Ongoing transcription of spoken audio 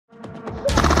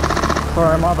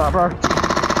Sorry, my bad, bro.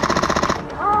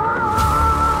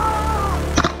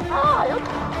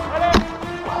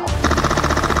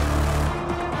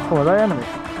 Oh, are they enemies?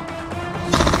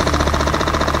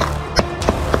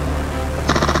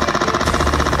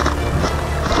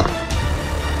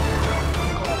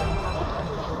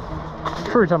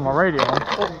 True to my radio on.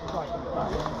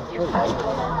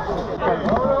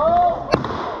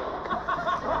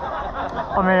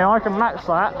 I mean, I can match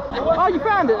that. Oh, you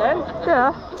found it then?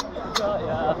 Yeah.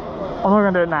 I'm not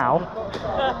going to do it now.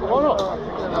 Why not?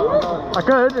 I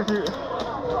could if you...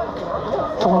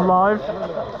 Someone live.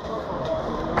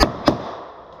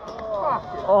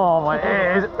 Oh, my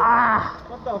ears. Ah!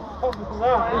 What the fuck is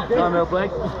that? No milk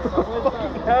leg.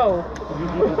 Fucking hell.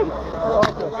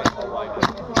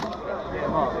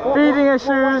 Feeding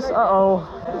issues. Uh-oh.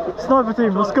 Sniper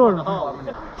team, let's go.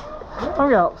 I'm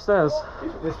going upstairs.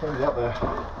 This one's up there.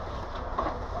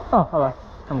 Oh, hello.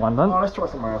 I'm London. Oh, let's try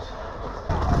somewhere else.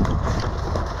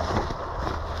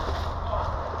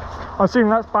 I assume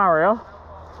that's barrier.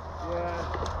 Yeah.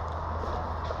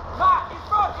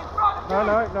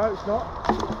 No, it's not.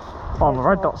 Oh, my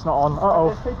red dot's not on. Uh-oh.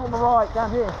 There's people on the right,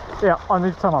 down here. Yeah, I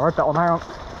need to turn my red dot on. Hang on.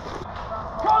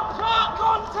 Contact!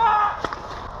 Contact!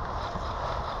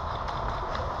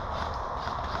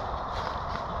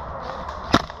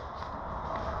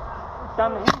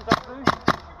 Down the hills, that blue.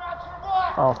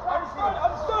 Oh.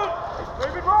 Understood!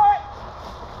 Moving right!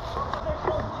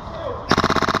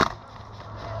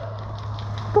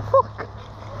 The fuck?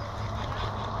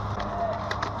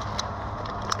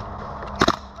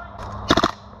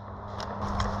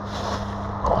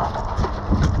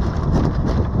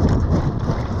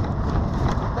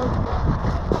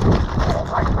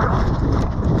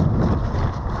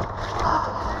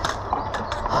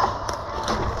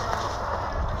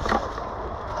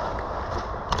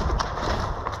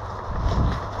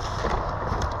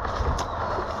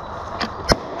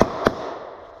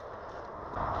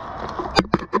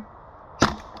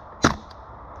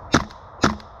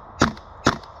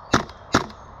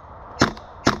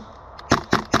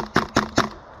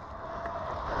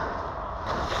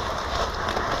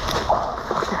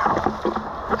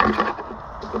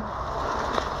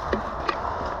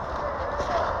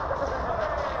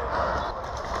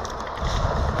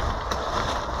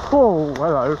 Oh,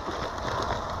 hello.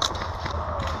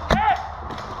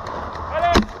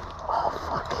 Oh,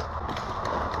 fuck.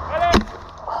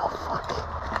 Oh, fuck.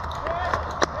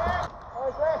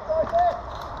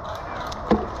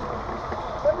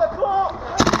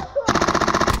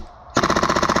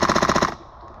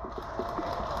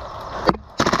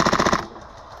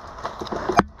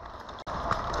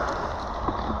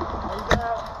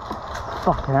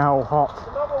 Fucking hell, hot.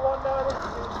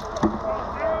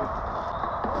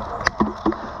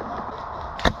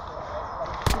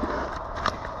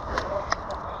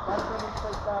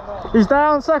 He's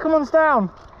down, second one's down.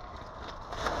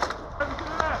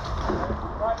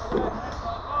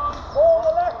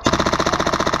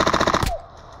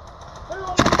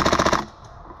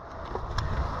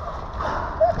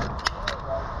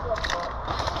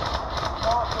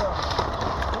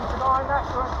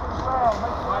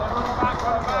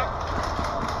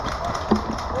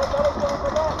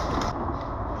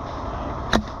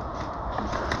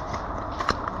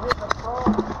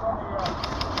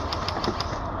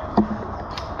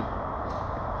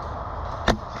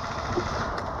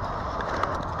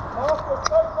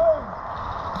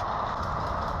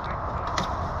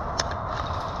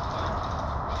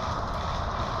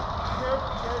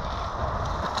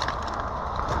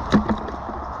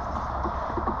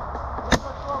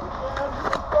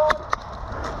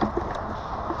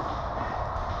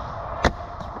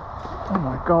 Oh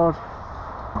my god.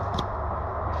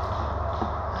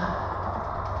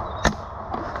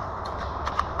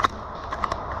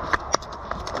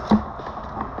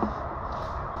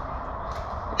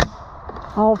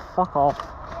 Oh, fuck off.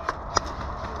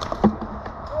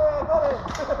 Yeah, got it.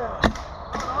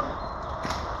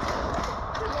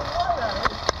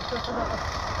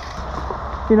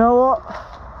 You know what?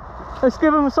 Let's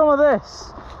give him some of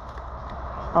this.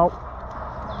 Oh.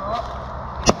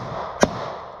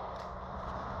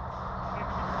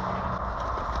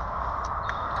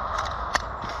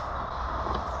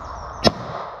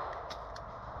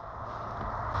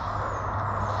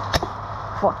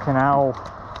 Fucking hell.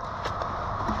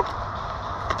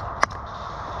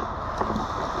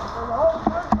 The whole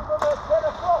group of them are 10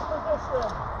 o'clock position.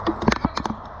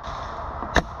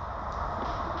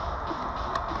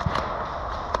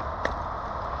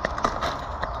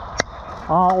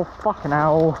 Oh, fucking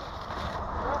hell.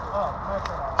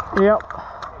 Yep.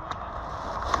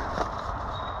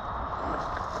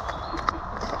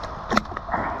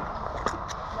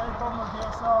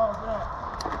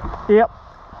 Yep.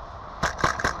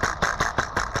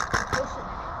 Push it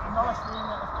nicely in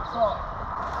at the top.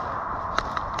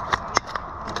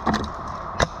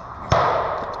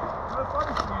 The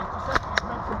funny thing is, just after you've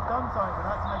mentioned done something with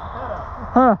that to make it better.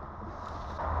 Huh.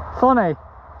 Funny.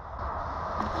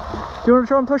 Do you want to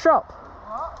try and push up?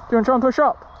 What? Do you want to try and push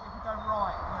up? If you go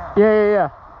right, Yeah, yeah. yeah, yeah. Yeah,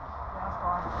 that's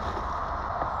fine.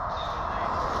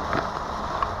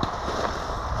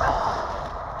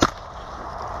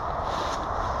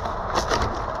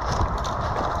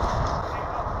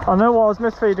 I know what I was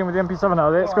misfeeding with the MP7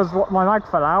 earlier. It's because my mag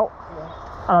fell out,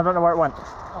 and I don't know where it went.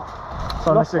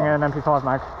 So I'm missing an MP5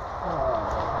 mag.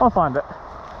 I'll find it.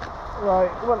 Right,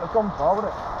 it wouldn't have gone far, would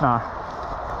it? No.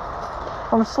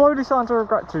 I'm slowly starting to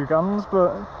regret 2 guns,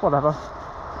 but whatever.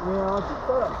 Yeah, I did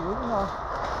say that to you, didn't I?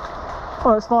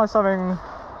 Well, it's nice having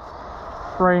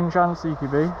range and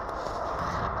CQB.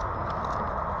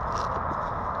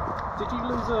 Did you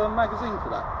lose a magazine for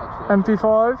that, actually?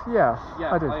 MP5? Yeah,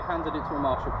 Yeah, I did. I handed it to a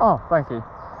marshal. Oh, thank you.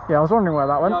 Yeah, I was wondering where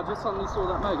that went. Yeah, I just suddenly saw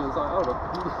that mag and was like, hold on,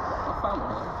 I found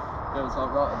one. It was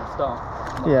like right at the start.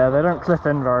 Yeah, they don't clip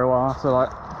in very well, so like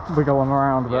wiggle them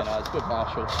around a Yeah, bit. no, it's good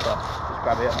marshal stuff. Just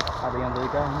grab it at the end of the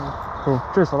game. Yeah. Cool,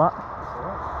 cheers for that.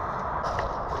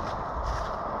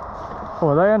 Oh,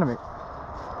 are they enemy?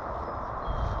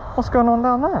 What's going on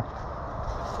down there?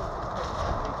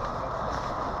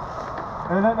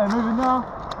 They're moving now.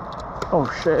 Oh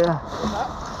shit, yeah.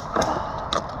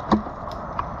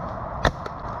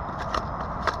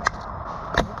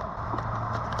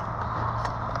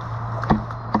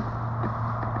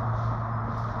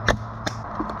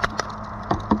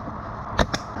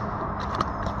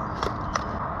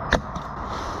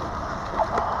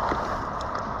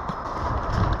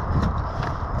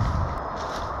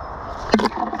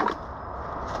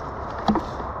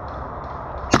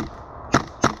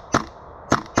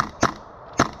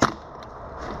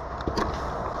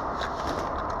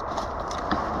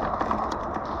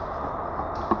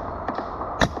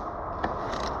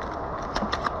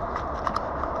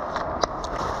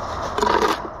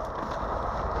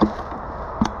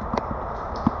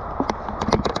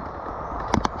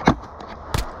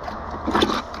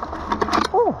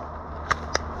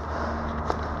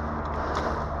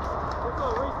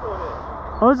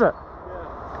 Oh, is it?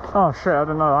 Yeah. Oh shit, I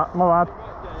didn't know that. My bad.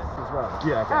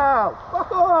 Yeah, okay. Ow!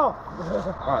 Fuck off!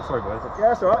 Alright, sorry boys. Yeah,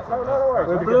 that's alright. No worries.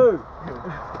 We're blue.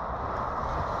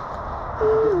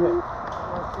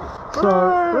 So,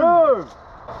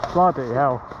 bloody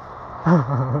hell.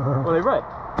 Were they red?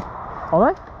 Are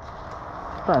they?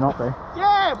 Better not be.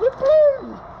 Yeah, we're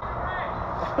blue!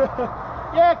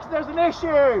 Yeah, because there's an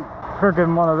issue! We're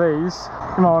giving one of these.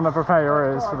 You might want to prepare your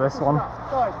ears for this one.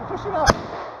 Guys, we're pushing up.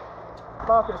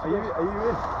 Marcus, Are you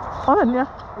in? I'm in, yeah.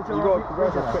 You got to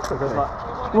progress quick because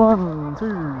like 1, 2,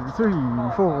 3,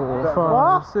 4,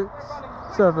 5, 6,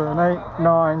 7, 8,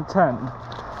 9, 10.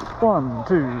 1,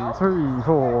 2, 3,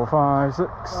 4, 5,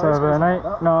 6, 7, 8,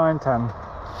 9, 10.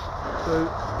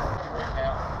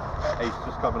 he's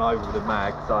just coming over with a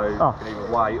mag, so you can either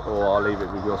wait or I'll leave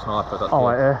it with your sniper. That's I'll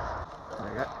wait here. There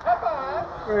you go.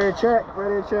 Ready to check,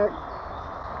 ready to check.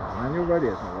 Oh, man, your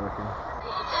radio's not working.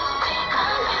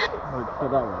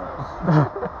 Put that one.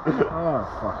 Oh,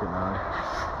 fucking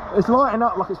hell. It's lighting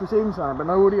up like it's receiving something, but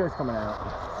no audio's coming out.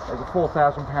 There's a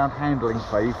 £4,000 handling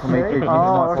fee for me giving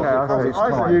Oh, him okay,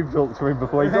 I see. You've talked to him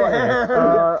before he got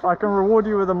here. I can reward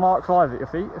you with a Mark 5 at your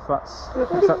feet, if that's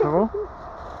acceptable.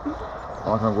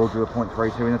 I can reward you a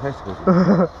 .32 in the testicles. No,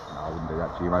 I wouldn't do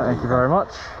that to you, mate. Thank you very much.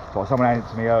 But someone handed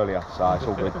it to me earlier, so it's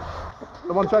all good.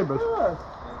 The one chambered?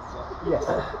 Yes.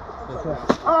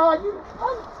 Oh, you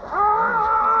cunt!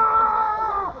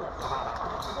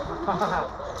 No!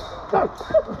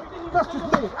 That's just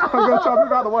me! I'm going to try and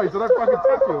move out of the way so I don't fucking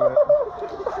tap you with it.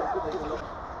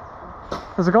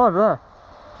 There's a guy over there.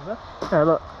 Is there? Yeah,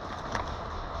 look.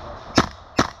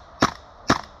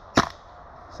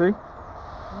 See?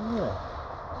 Oh, yeah.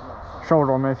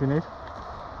 Shoulder on me if you need.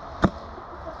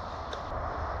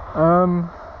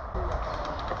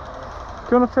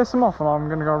 Do you want to piss him off and I'm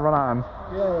going to go run at him?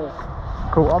 Yeah.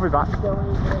 Cool, I'll be back.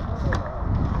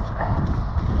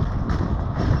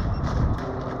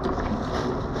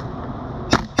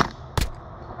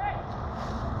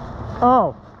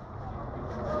 Oh.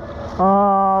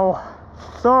 Oh.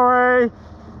 Sorry.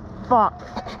 Fuck.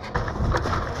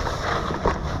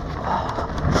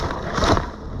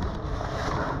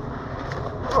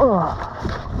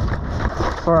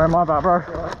 Sorry, my bad, bro.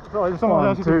 Sorry, someone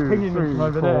else is pinging me from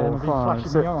over there and be 5, flashing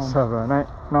 6, me on. 7, 8,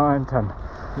 9, 10.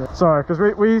 Yeah. Sorry, because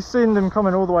we seen them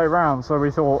coming all the way round, so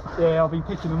we thought. Yeah, I'll be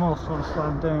picking them off, trying to slow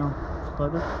them down.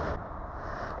 Like this.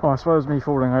 Well, I suppose me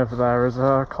falling over there is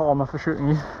karma for shooting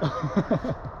you.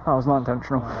 That was not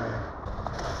intentional.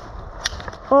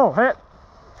 Oh, hit!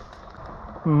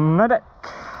 Medic!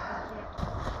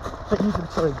 Take me to the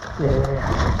tree. Yeah.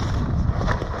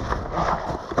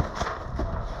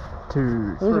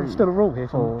 2, 3. There's still a rule here,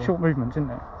 some 4. short movements, isn't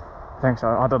there? I think so,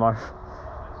 I don't know.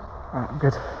 Alright, I'm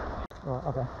good. Right,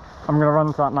 okay. I'm gonna run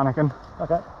to that mannequin.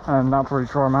 Okay. And that'll probably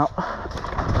draw him out.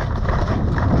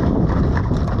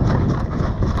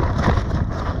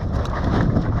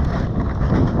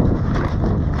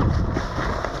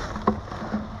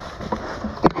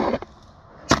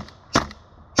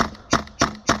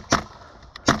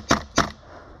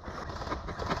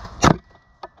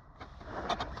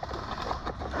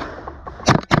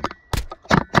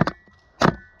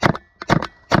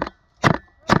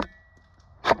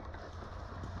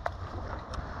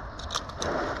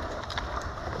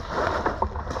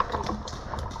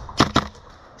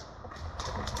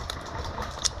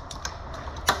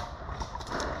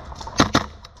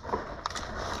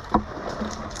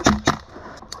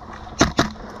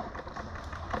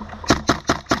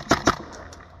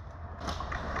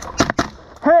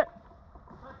 Hit!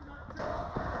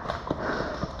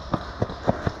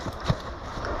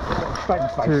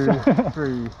 2,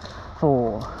 3,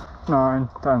 4, 9,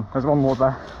 10. There's one more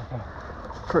there. Okay.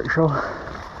 Pretty sure.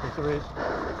 Yes, there is.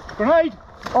 Grenade!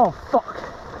 Oh, fuck!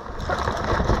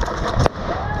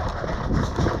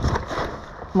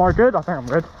 Am I good? I think I'm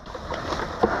good.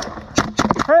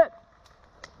 Hit!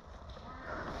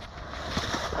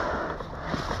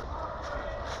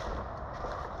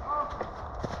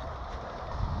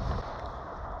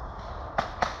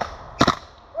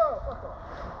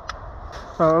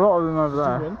 So a lot of them over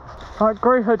there. Like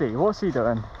grey hoodie, what's he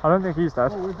doing? I don't think he's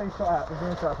dead. Oh, we've been shot out. We've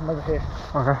been shot out from over here.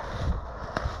 Okay.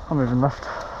 I'm moving left.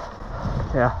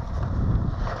 Yeah.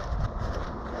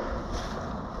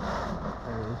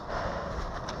 There he is.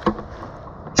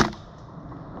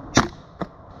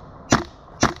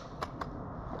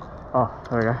 Oh,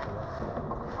 there we go.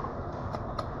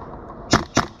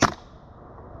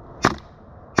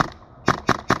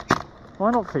 Why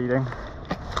not feeding?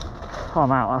 Oh,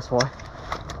 I'm out, that's why.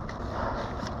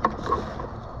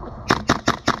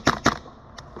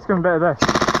 Let's give him a bit of this.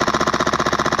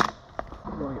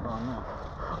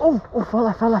 Oh, oh, far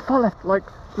left, far left, far left. Like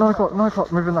 9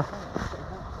 o'clock, moving left.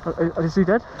 Is he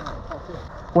dead?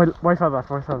 Way further left,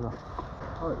 way further left.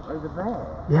 Oh, over there?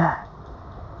 Yeah.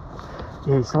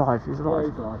 Yeah, he's alive, he's alive. Yeah,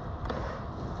 he's alive.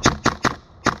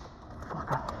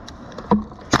 Fucker.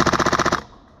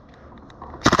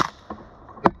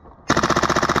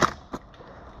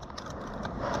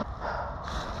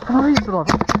 Oh, he's alive.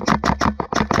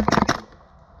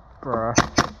 Bruh.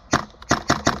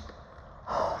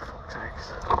 Oh, fuck's sakes.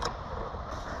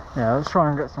 Yeah, let's try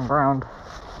and get some ground.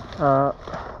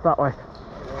 That way.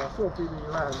 Yeah, I saw people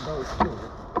land very short.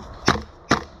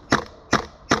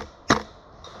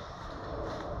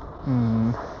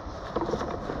 Hmm.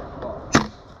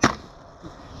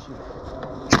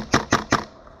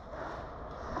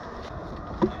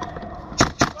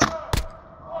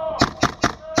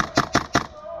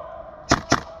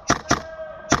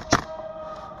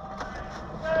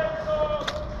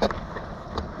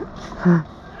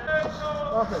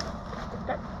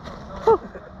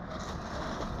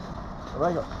 Have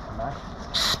I got some there?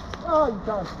 Oh, you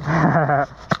can't.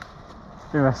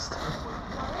 You missed.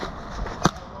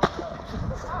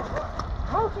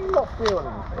 How do you not feel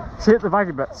anything? See at the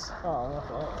baggy bits. Oh,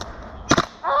 that's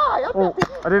alright. Oh,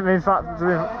 I didn't mean that to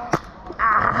be.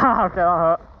 Ah, okay, that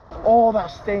hurt. Oh,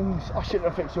 that stings. I shouldn't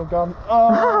have fixed your gun.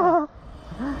 Oh.